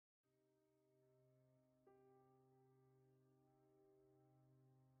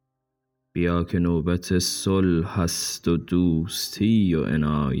بیا که نوبت صلحست و دوستی و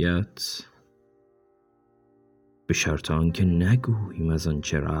عنایت، به شرط آنکه نگوییم از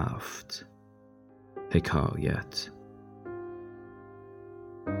آنچه رفت حکایت.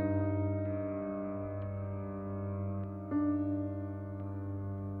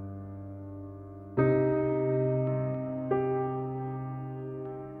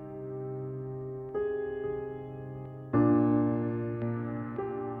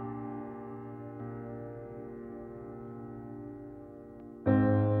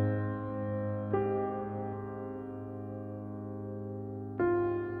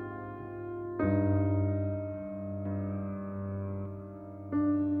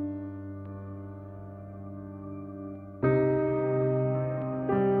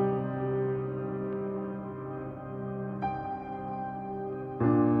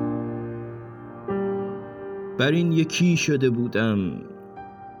 بر این یکی شده بودم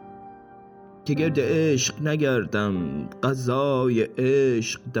که گرد عشق نگردم، قضای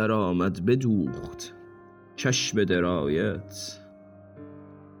عشق در آمد بدوخت چشم درایت.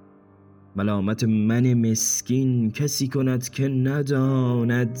 ملامت من مسکین کسی کند که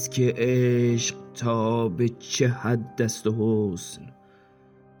نداند که عشق تا به چه حد است و حسن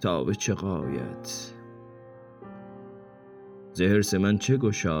تا به چه غایت. ز حرص من چه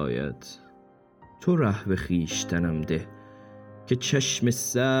گشاید، تو ره به خویشتنم ده که چشم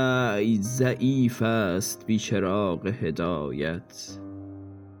سعی ضعیف است بی چراغ هدایت.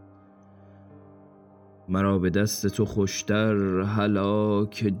 مرا به دست تو خوشتر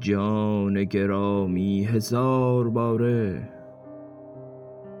هلاک جان گرامی هزار باره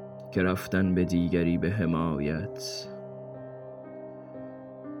که رفتن به دیگری به حمایت.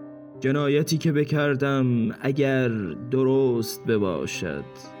 جنایتی که بکردم اگر درست بباشد،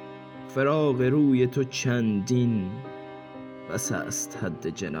 فراق روی تو چندین بس است حد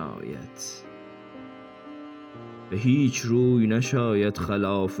جنایت. به هیچ روی نشاید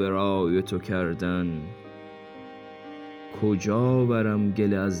خلاف رای تو کردن، کجا برم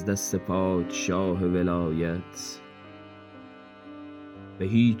گله از دست پادشاه ولایت. به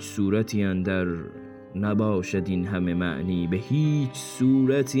هیچ صورتی اندر نباشد این همه معنی، به هیچ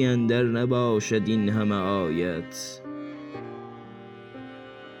صورتی اندر نباشد این همه آیت.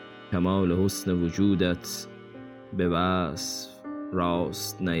 کمال حسن وجودت به وصف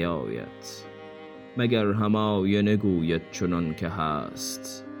راست نیاید، مگر همایه گوید چنان که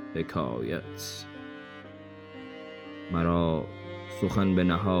هست حکایت. مرا سخن به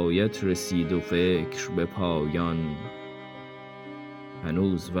نهایت رسید و فکر به پایان،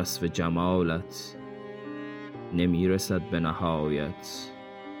 هنوز وصف جمالت نمی رسد به نهایت.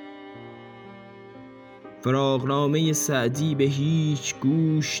 فراقنامه سعدی به هیچ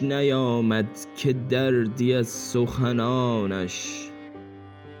گوش نیامد که دردی از سخنانش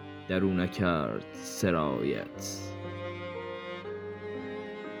درو نکرد سرایت.